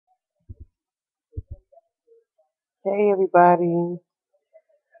Hey everybody.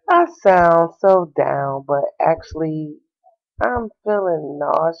 I sound so down, but actually I'm feeling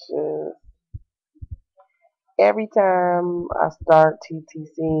nauseous. Every time I start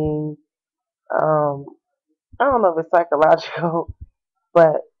TTCing, um, I don't know if it's psychological,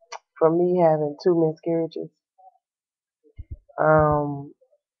 but for me having two miscarriages, um,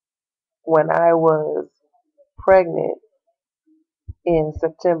 when I was pregnant in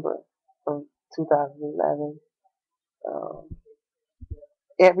September of 2011, um,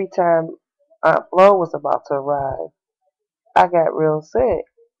 every time Aunt Flo was about to arrive, I got real sick.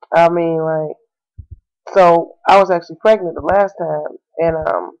 I mean, like, so I was actually pregnant the last time,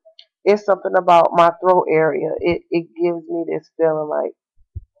 and it's something about my throat area. It gives me this feeling like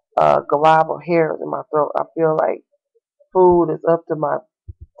glob of hairs in my throat. I feel like food is up to my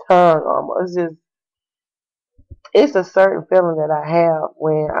tongue almost. It's a certain feeling that I have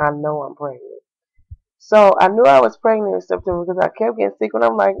when I know I'm pregnant. So I knew I was pregnant in September because I kept getting sick, and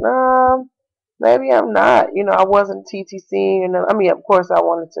I'm like, no, maybe I'm not. I wasn't TTC, and I mean, of course, I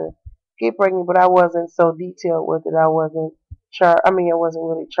wanted to get pregnant, but I wasn't so detailed with it. I wasn't I mean, I wasn't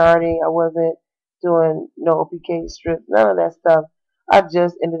really charting. I wasn't doing no OPK strips, none of that stuff. I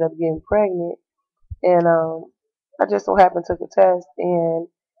just ended up getting pregnant, and I just so happened took a test, and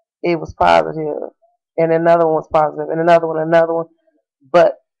it was positive, and another one was positive, and another one,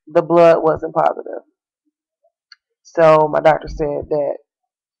 but the blood wasn't positive. So my doctor said that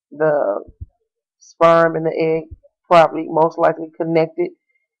the sperm and the egg probably most likely connected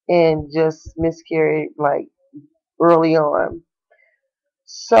and just miscarried like early on.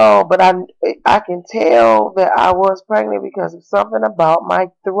 So, but I can tell that I was pregnant because of something about my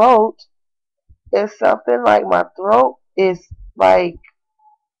throat. It's something like my throat is like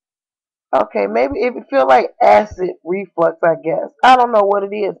okay, maybe it feel like acid reflux. I guess I don't know what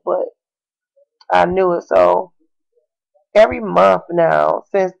it is, but I knew it. So every month now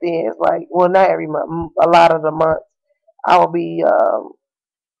since then, it's like well, not every month, a lot of the months I will be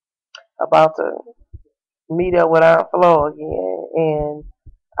about to meet up with Aunt Flo again, and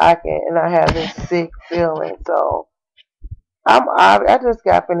I have this sick feeling. So I just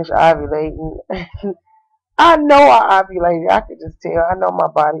got finished ovulating. I know I ovulated. I could just tell. I know my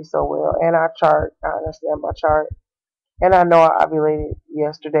body so well, and I chart. I understand my chart, and I know I ovulated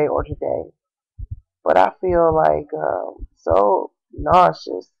yesterday or today. But I feel like so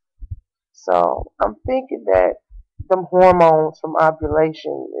nauseous. So I'm thinking that the hormones from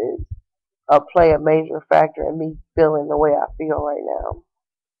ovulation is play a major factor in me feeling the way I feel right now.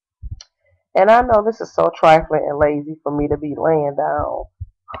 And I know this is so trifling and lazy for me to be laying down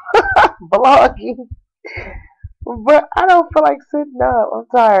blogging, but I don't feel like sitting up. I'm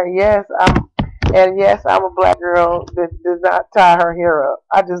tired. Yes, I'm a black girl that does not tie her hair up.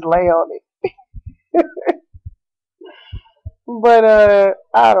 I just lay on it. But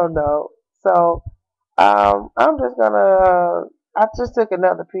I don't know. So I'm just gonna. I just took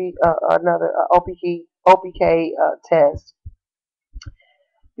another OPK test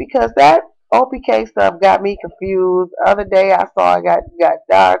because that OPK stuff got me confused. The other day I saw it got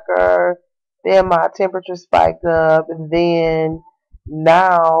darker, then my temperature spiked up, and then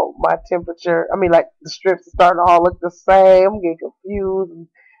now my temperature. I mean, like the strips are starting to all look the same. I'm getting confused.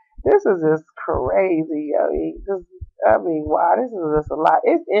 This is just crazy. Wow, this is just a lot.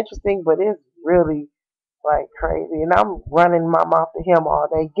 It's interesting, but it's really like crazy. And I'm running my mouth to him all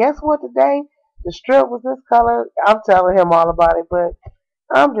day. Guess what today? The strip was this color. I'm telling him all about it, but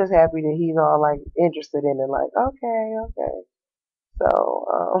I'm just happy that he's all like interested in it. Like, okay, okay. So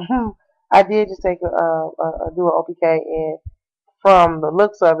I did just take a do an OPK, and from the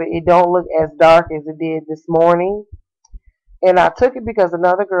looks of it, it don't look as dark as it did this morning. And I took it because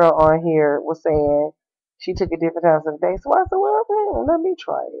another girl on here was saying she took it different times of the day. So I said, well, let me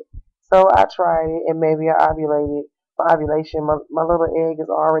try it. So I tried it, and maybe I ovulated. My ovulation, my little egg is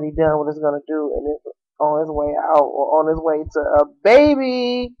already done what it's going to do, and it's on its way out or on its way to a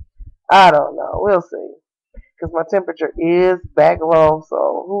baby. I don't know. We'll see. Because my temperature is back low,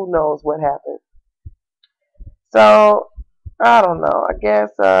 so who knows what happened. So I don't know. I guess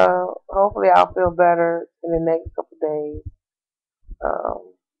hopefully I'll feel better in the next couple days.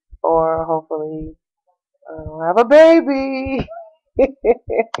 Um, or hopefully I'll have a baby.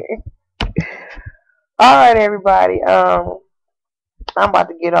 All right, everybody. I'm about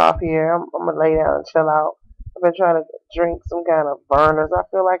to get off here. I'm gonna lay down and chill out. I've been trying to drink some kind of burners. I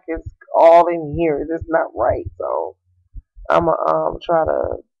feel like it's all in here. It's just not right. So I'm gonna try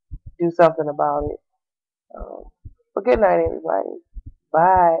to do something about it. Um, but good night, everybody.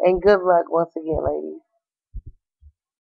 Bye, and good luck once again, ladies.